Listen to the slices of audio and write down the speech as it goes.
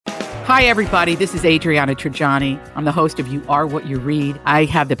Hi, everybody. This is Adriana Trajani. I'm the host of You Are What You Read. I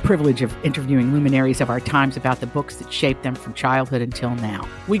have the privilege of interviewing luminaries of our times about the books that shaped them from childhood until now.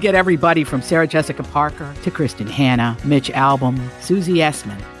 We get everybody from Sarah Jessica Parker to Kristen Hanna, Mitch Albom, Susie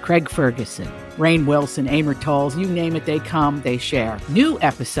Essman, Craig Ferguson, Rainn Wilson, Amor Tolls, you name it, they come, they share. New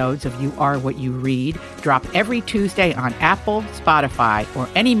episodes of You Are What You Read drop every Tuesday on Apple, Spotify, or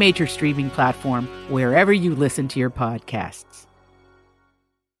any major streaming platform wherever you listen to your podcasts.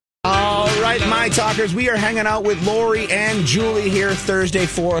 All right, my talkers, we are hanging out with Lori and Julie here Thursday,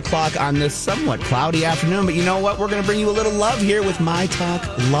 4 o'clock on this somewhat cloudy afternoon. But you know what? We're going to bring you a little love here with My Talk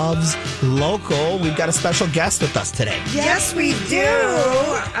Loves Local. We've got a special guest with us today. Yes, we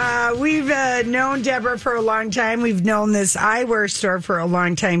do. We've known Deborah for a long time. We've known this eyewear store for a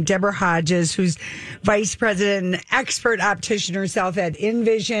long time. Deborah Hodges, who's vice president and expert optician herself at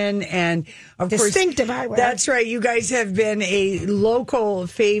InVision. And, of Distinctive course, eyewear. That's right. You guys have been a local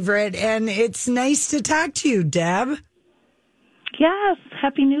favorite, and it's nice to talk to you, Deb. Yes.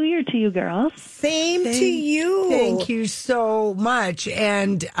 Happy New Year to you, girls. Same to you. Thank you so much.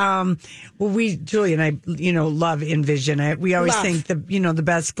 And Julie and I, love InVision. We always think the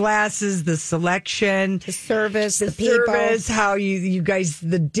best glasses, the selection, the service, the people, how you guys,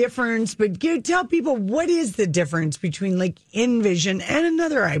 the difference. But you tell people, what is the difference between like InVision and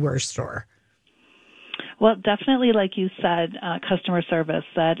another eyewear store? Well, definitely, like you said, customer service.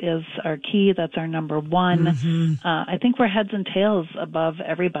 That is our key. That's our number one. Mm-hmm. I think we're heads and tails above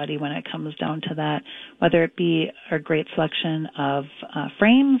everybody when it comes down to that, whether it be our great selection of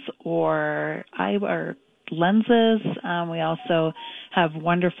frames or eyewear lenses. We also have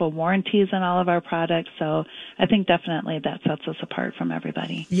wonderful warranties on all of our products. So I think definitely that sets us apart from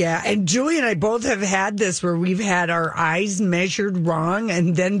everybody. Yeah. And Julie and I both have had this where we've had our eyes measured wrong,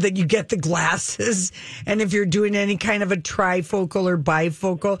 and then that you get the glasses. And if you're doing any kind of a trifocal or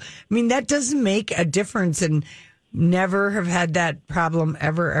bifocal, I mean, that doesn't make a difference, and never have had that problem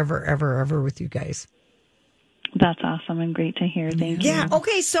ever with you guys. That's awesome and great to hear. Thank you. Yeah.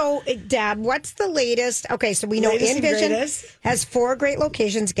 Okay. So, Deb, what's the latest? Okay. So we know InVision has 4 great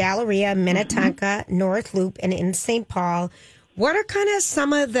locations: Galleria, Minnetonka, North Loop, and in St. Paul. What are kind of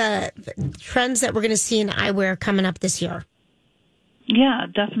some of the trends that we're going to see in eyewear coming up this year? Yeah,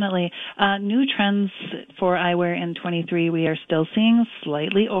 definitely. New trends for eyewear in 23, we are still seeing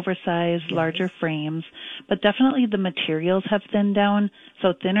slightly oversized, larger frames, but definitely the materials have thinned down.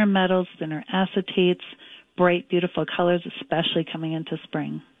 So thinner metals, thinner acetates, bright, beautiful colors, especially coming into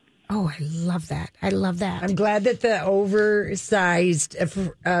spring. Oh, I love that. I'm glad that the oversized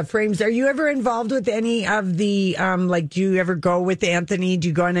frames. Are you ever involved with any of the, do you ever go with Anthony? Do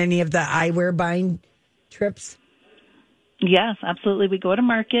you go on any of the eyewear buying trips? Yes, absolutely. We go to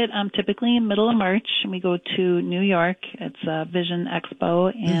market typically in middle of March, and we go to New York. It's a Vision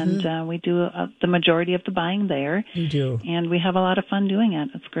Expo, and we do the majority of the buying there. You do. And we have a lot of fun doing it.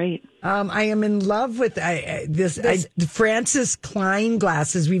 It's great. I am in love with Francis Klein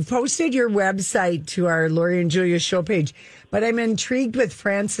glasses. We've posted your website to our Lori and Julia show page, but I'm intrigued with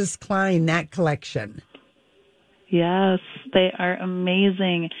Francis Klein, that collection. Yes, they are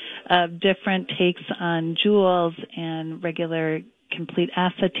amazing. Different takes on jewels and regular complete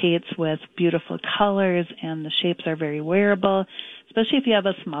acetates with beautiful colors, and the shapes are very wearable, especially if you have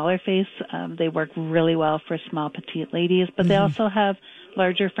a smaller face. They work really well for small, petite ladies, but they also have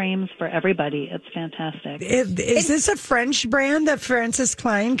larger frames for everybody. It's fantastic. Is this a French brand, the Francis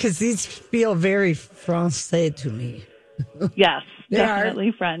Klein? Because these feel very Francais to me. Yes,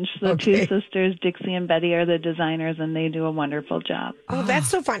 definitely French. The two sisters, Dixie and Betty, are the designers, and they do a wonderful job. Oh, that's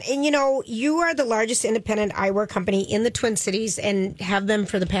so fun. And, you are the largest independent eyewear company in the Twin Cities and have been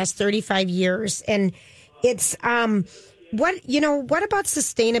for the past 35 years. And it's, what about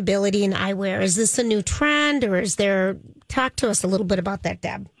sustainability in eyewear? Is this a new trend, or talk to us a little bit about that,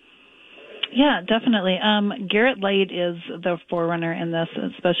 Deb. Yeah, definitely. Garrett Light is the forerunner in this,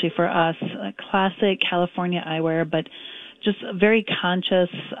 especially for us. A classic California eyewear, but just a very conscious,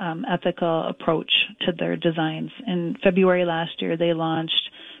 ethical approach to their designs. In February last year, they launched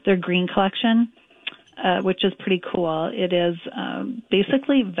their green collection, which is pretty cool. It is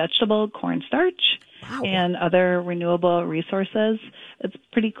basically vegetable cornstarch and other renewable resources. It's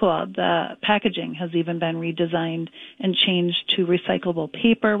pretty cool. The packaging has even been redesigned and changed to recyclable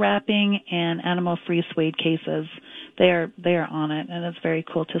paper wrapping and animal-free suede cases. They are on it, and it's very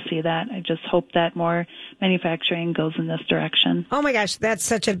cool to see that. I just hope that more manufacturing goes in this direction. Oh my gosh, that's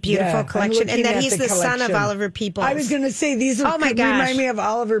such a beautiful collection, and that he's the son of Oliver Peoples. I was going to say these remind me of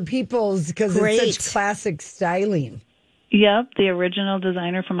Oliver Peoples because it's such classic styling. Yep, the original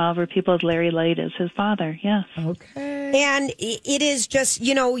designer from Oliver Peoples, Larry Light, is his father. Yes. Okay. And it is just,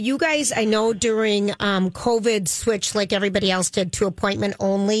 you guys, I know during COVID switched like everybody else did to appointment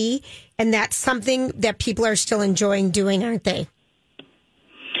only. And that's something that people are still enjoying doing, aren't they?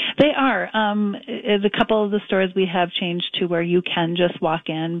 They are. A couple of the stores we have changed to where you can just walk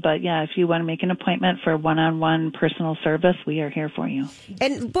in. But yeah, if you want to make an appointment for one-on-one personal service, we are here for you.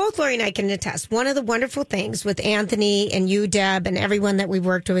 And both Lori and I can attest. One of the wonderful things with Anthony and you, Deb, and everyone that we've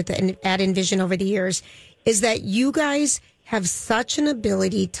worked with at Envision over the years is that you guys have such an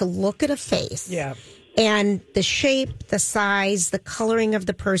ability to look at a face. Yeah. And the shape, the size, the coloring of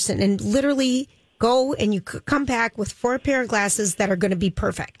the person, and literally go and you could come back with 4 pair of glasses that are going to be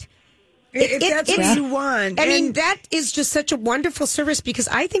perfect. If that's what you want. I mean, that is just such a wonderful service because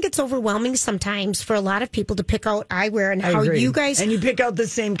I think it's overwhelming sometimes for a lot of people to pick out eyewear and how you guys... And you pick out the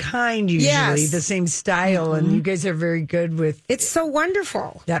same kind usually, the same style, and you guys are very good with... It's so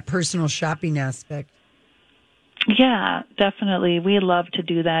wonderful. That personal shopping aspect. Yeah, definitely. We love to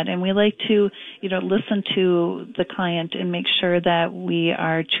do that. And we like to, listen to the client and make sure that we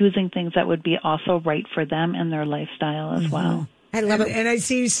are choosing things that would be also right for them and their lifestyle as well. I love it. And I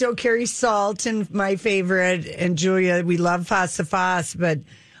see you still carry Salt, and my favorite, and Julia, we love Fossa, but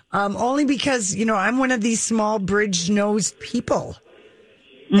only because, I'm one of these small bridge-nosed people.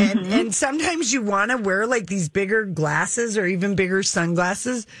 And sometimes you want to wear like these bigger glasses or even bigger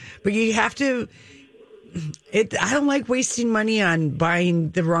sunglasses, but you have to... I don't like wasting money on buying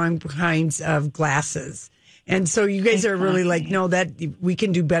the wrong kinds of glasses. And so you guys are really like, no, that we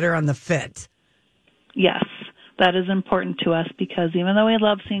can do better on the fit. Yes, that is important to us because even though we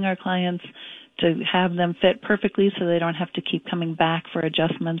love seeing our clients, to have them fit perfectly so they don't have to keep coming back for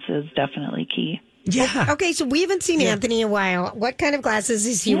adjustments is definitely key. Yeah. Okay, so we haven't seen Anthony in a while. What kind of glasses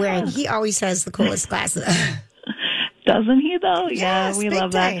is he wearing? He always has the coolest glasses. Doesn't he, though? Yes, yeah, we big love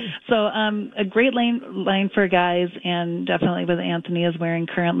time. that. So a great line for guys, and definitely what Anthony is wearing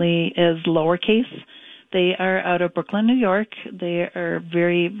currently is lowercase. They are out of Brooklyn, New York. They are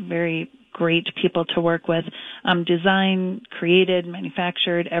very, very great people to work with. Designed, created,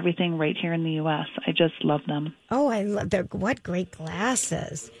 manufactured, everything right here in the U.S. I just love them. Oh, I love them. What great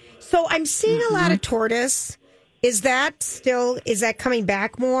glasses. So I'm seeing a lot of tortoise. Is that coming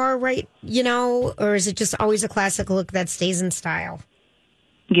back more, right? Or is it just always a classic look that stays in style?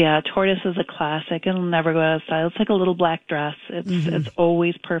 Yeah, tortoise is a classic. It'll never go out of style. It's like a little black dress. It's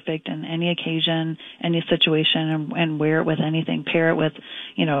always perfect in any occasion, any situation, and wear it with anything. Pair it with,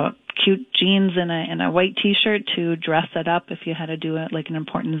 cute jeans and a white T-shirt to dress it up if you had to do it like an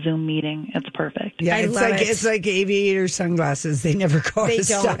important Zoom meeting. It's perfect. Yeah, it's like aviator sunglasses. They never go out of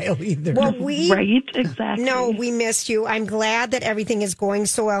style either. Well, right, exactly. No, we missed you. I'm glad that everything is going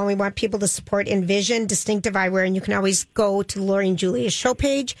so well, and we want people to support Envision Distinctive Eyewear, and you can always go to Lori and Julia's show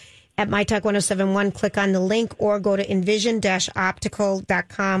page at MyTalk1071, click on the link, or go to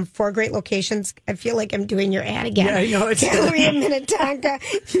envision-optical.com. 4 great locations. I feel like I'm doing your ad again. Yeah, I know. Galleria, Minnetonka,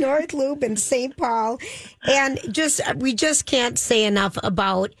 North Loop, and St. Paul. And we just can't say enough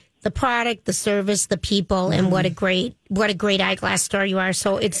about the product, the service, the people, and what a great eyeglass store you are.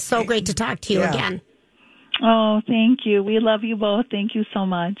 So it's so great to talk to you again. Oh, thank you. We love you both. Thank you so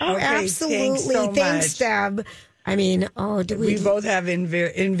much. Oh, Okay, absolutely. Thanks, Deb. I mean, we both have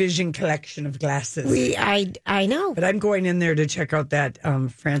Envision collection of glasses. I know. But I'm going in there to check out that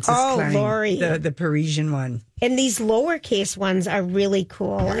Francis Klein, Lori. the Parisian one. And these lowercase ones are really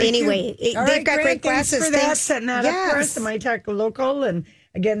cool. Anyway, they've got Grant, great glasses. Thanks for that, setting that up for us. The My Talk Local. And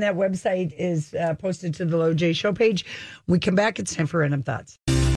again, that website is posted to the Lo J Show page. When we come back, it's time for Random Thoughts.